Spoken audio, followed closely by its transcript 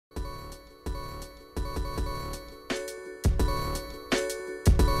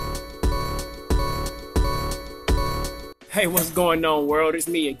Hey, what's going on, world? It's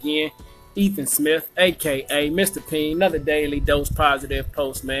me again, Ethan Smith, aka Mr. P.I.E.N. Another daily dose positive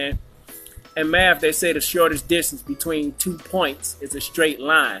post, man. In math, they say the shortest distance between 2 points is a straight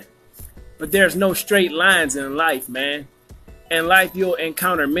line. But there's no straight lines in life, man. In life, you'll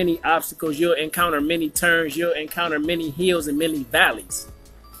encounter many obstacles, you'll encounter many turns, you'll encounter many hills and many valleys.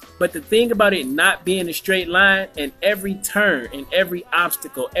 But the thing about it not being a straight line, in every turn, in every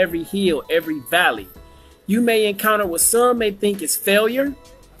obstacle, every hill, every valley, you may encounter what some may think is failure,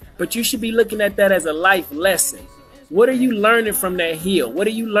 but you should be looking at that as a life lesson. What are you learning from that hill? What are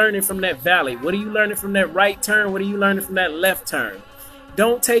you learning from that valley? What are you learning from that right turn? What are you learning from that left turn?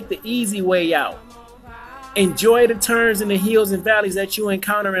 Don't take the easy way out. Enjoy the turns and the hills and valleys that you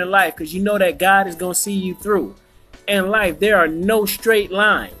encounter in life, because you know that God is going to see you through. In life, there are no straight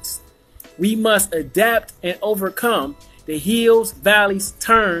lines. We must adapt and overcome the hills, valleys,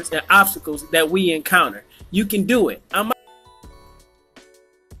 turns, and obstacles that we encounter. You can do it. I'm